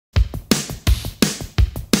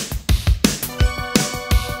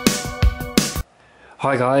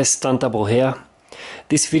Hi guys, Stunt Double here.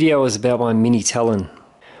 This video is about my Mini Talon.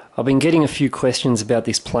 I've been getting a few questions about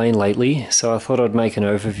this plane lately, so I thought I'd make an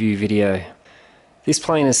overview video. This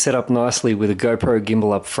plane is set up nicely with a GoPro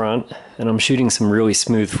gimbal up front, and I'm shooting some really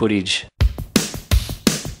smooth footage.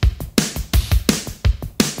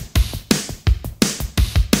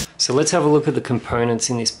 So let's have a look at the components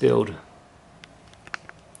in this build.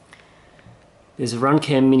 There's a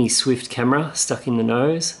Runcam Mini Swift camera stuck in the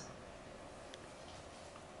nose.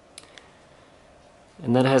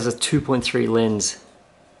 And that has a 2.3 lens.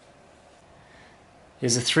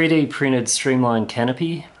 There's a 3D printed streamlined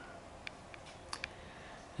canopy,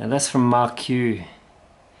 and that's from Mark Q.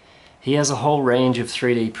 He has a whole range of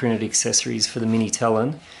 3D printed accessories for the Mini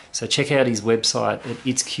Talon, so check out his website at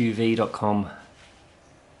itsqv.com.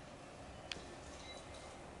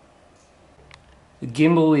 The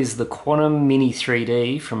gimbal is the Quantum Mini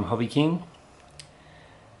 3D from Hobby King,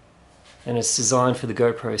 and it's designed for the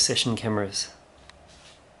GoPro session cameras.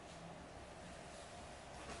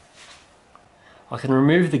 I can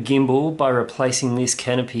remove the gimbal by replacing this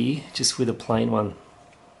canopy just with a plain one.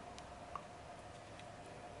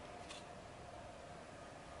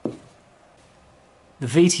 The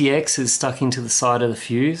VTX is stuck into the side of the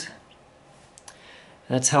fuse.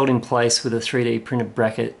 That's held in place with a 3D printed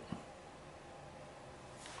bracket.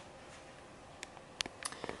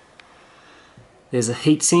 There's a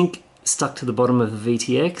heatsink stuck to the bottom of the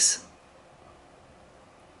VTX.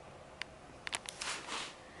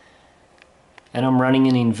 And I'm running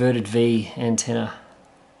an inverted V antenna.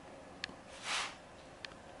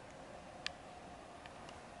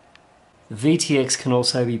 The VTX can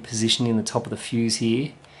also be positioned in the top of the fuse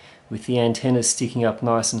here, with the antennas sticking up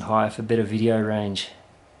nice and high for better video range.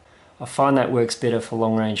 I find that works better for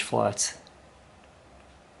long range flights.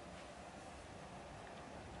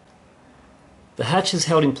 The hatch is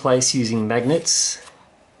held in place using magnets.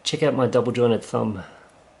 Check out my double jointed thumb.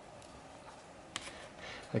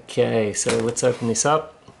 Okay, so let's open this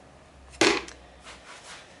up.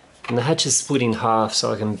 And the hatch is split in half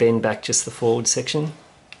so I can bend back just the forward section.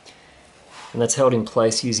 And that's held in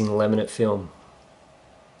place using laminate film.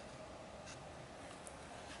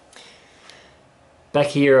 Back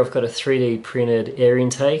here I've got a 3D printed air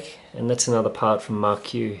intake, and that's another part from Mark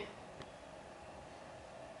Q.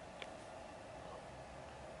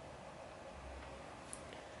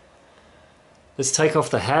 Let's take off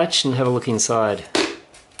the hatch and have a look inside.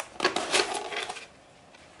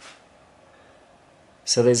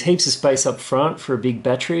 So there's heaps of space up front for a big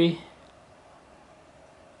battery.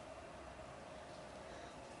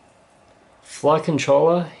 Flight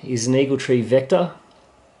controller is an Eagle Tree Vector.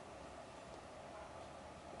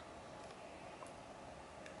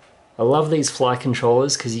 I love these flight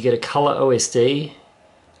controllers because you get a color OSD,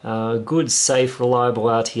 good, safe, reliable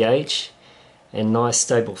RTH, and nice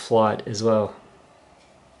stable flight as well.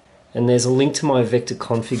 And there's a link to my Vector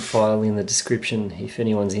config file in the description if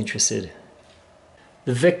anyone's interested.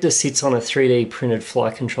 The Vector sits on a 3D printed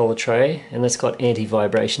flight controller tray, and that's got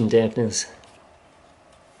anti-vibration dampeners.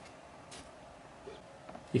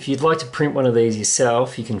 If you'd like to print one of these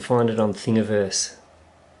yourself, you can find it on Thingiverse.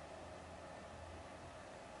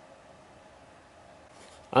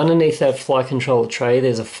 Underneath that flight controller tray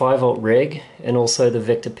there's a 5V reg and also the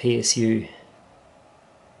Vector PSU.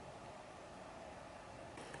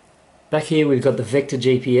 Back here we've got the Vector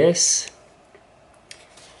GPS,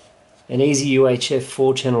 an easy UHF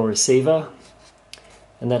 4-channel receiver,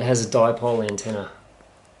 and that has a dipole antenna.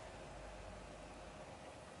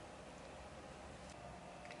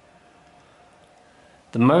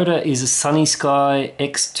 The motor is a Sunny Sky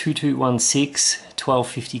X2216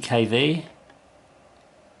 1250 kV,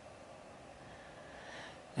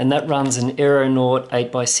 and that runs an Aeronaut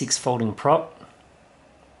 8x6 folding prop.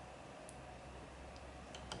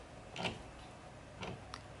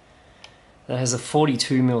 That has a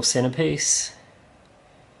 42mm centerpiece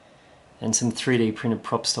and some 3D printed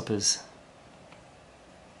prop stoppers.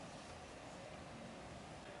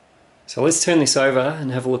 So let's turn this over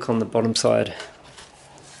and have a look on the bottom side.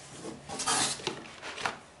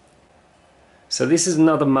 So this is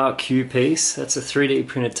another Mark Q piece. That's a 3D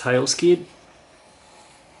printed tail skid.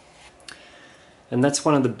 And that's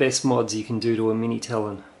one of the best mods you can do to a Mini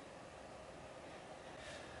Talon.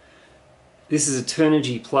 This is a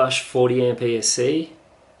Turnigy Plush 40A ESC.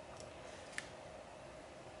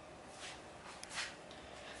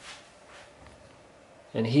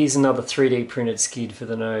 And here's another 3D printed skid for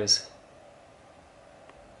the nose.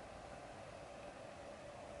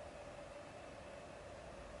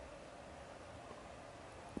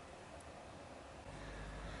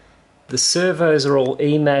 The servos are all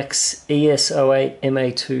Emax ES08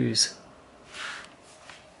 MA2s.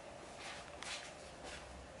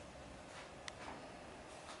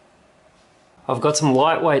 I've got some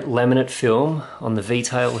lightweight laminate film on the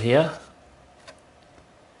V-tail here,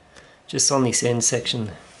 just on this end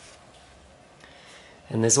section.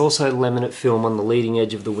 And there's also laminate film on the leading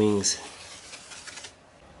edge of the wings.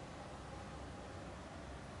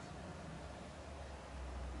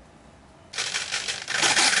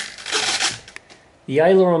 The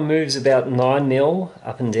aileron moves about 9mm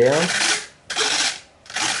up and down.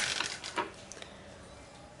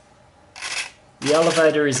 The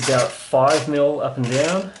elevator is about 5mm up and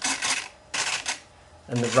down,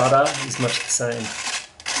 and the rudder is much the same.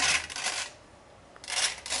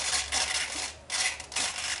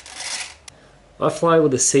 I fly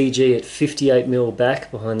with a CG at 58mm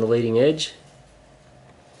back behind the leading edge,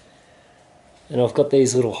 and I've got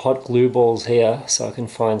these little hot glue balls here so I can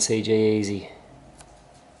find CG easy.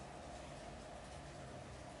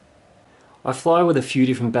 I fly with a few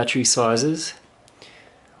different battery sizes.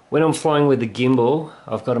 When I'm flying with the gimbal,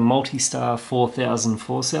 I've got a Multistar 4000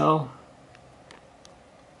 4-cell.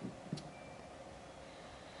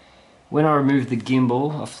 When I remove the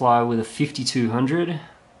gimbal, I fly with a 5200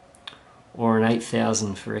 or an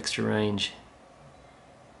 8000 for extra range.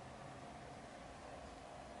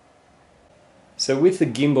 So with the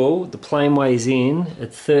gimbal, the plane weighs in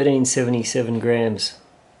at 1377 grams.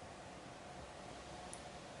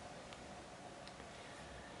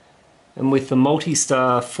 And with the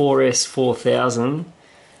Multistar 4S 4000,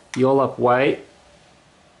 the all-up weight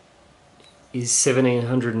is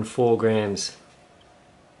 1704 grams.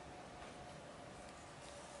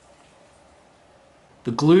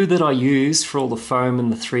 The glue that I use for all the foam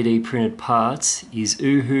and the 3D printed parts is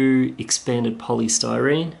Uhu expanded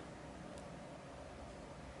polystyrene.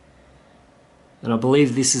 And I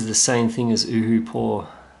believe this is the same thing as Uhu Pour.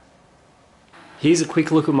 Here's a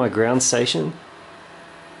quick look at my ground station.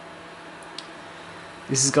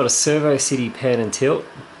 This has got a Servo City pan and tilt,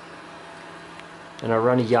 and I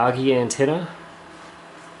run a Yagi antenna.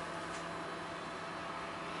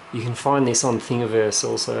 You can find this on Thingiverse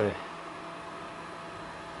also.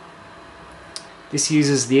 This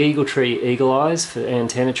uses the Eagle Tree Eagle Eyes for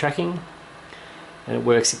antenna tracking, and it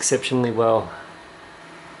works exceptionally well.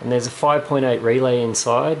 And there's a 5.8 relay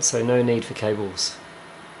inside, so no need for cables.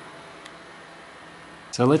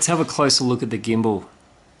 So let's have a closer look at the gimbal.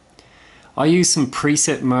 I use some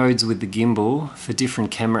preset modes with the gimbal for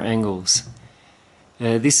different camera angles.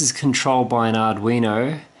 This is controlled by an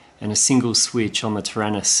Arduino and a single switch on the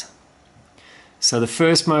Tyrannus. So the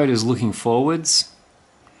first mode is looking forwards,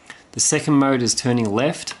 the second mode is turning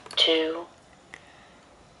left, 2,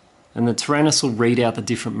 and the Tyrannus will read out the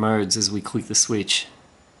different modes as we click the switch.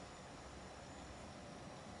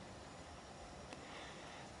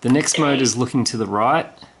 The next mode is looking to the right.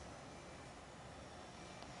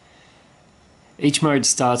 Each mode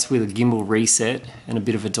starts with a gimbal reset and a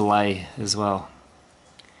bit of a delay as well.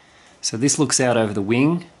 So this looks out over the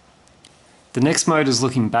wing. The next mode is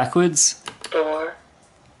looking backwards. 4.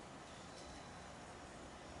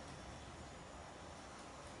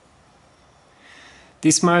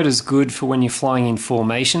 This mode is good for when you're flying in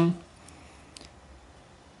formation.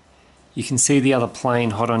 You can see the other plane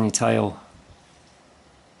hot on your tail.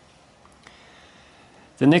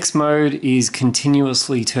 The next mode is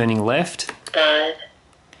continuously turning left. 5.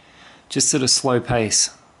 Just at a slow pace.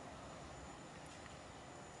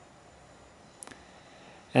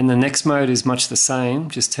 And the next mode is much the same,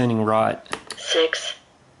 just turning right. 6.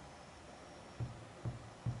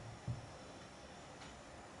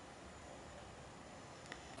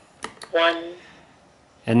 1.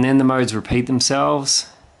 And then the modes repeat themselves,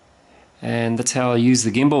 and that's how I use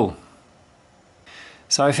the gimbal.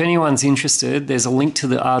 So if anyone's interested, there's a link to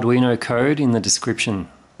the Arduino code in the description.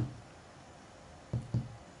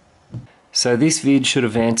 So this vid should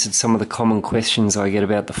have answered some of the common questions I get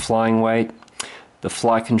about the flying weight, the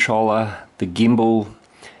flight controller, the gimbal,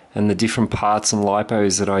 and the different parts and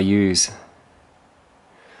lipos that I use.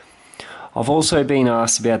 I've also been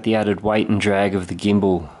asked about the added weight and drag of the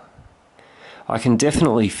gimbal. I can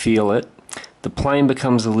definitely feel it. The plane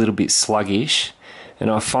becomes a little bit sluggish, and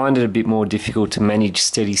I find it a bit more difficult to manage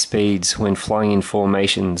steady speeds when flying in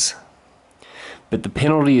formations. But the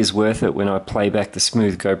penalty is worth it when I play back the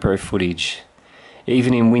smooth GoPro footage.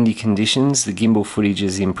 Even in windy conditions, the gimbal footage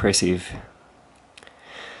is impressive.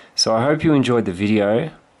 So I hope you enjoyed the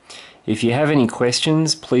video. If you have any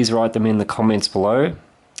questions, please write them in the comments below,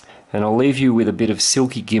 and I'll leave you with a bit of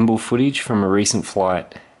silky gimbal footage from a recent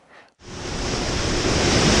flight.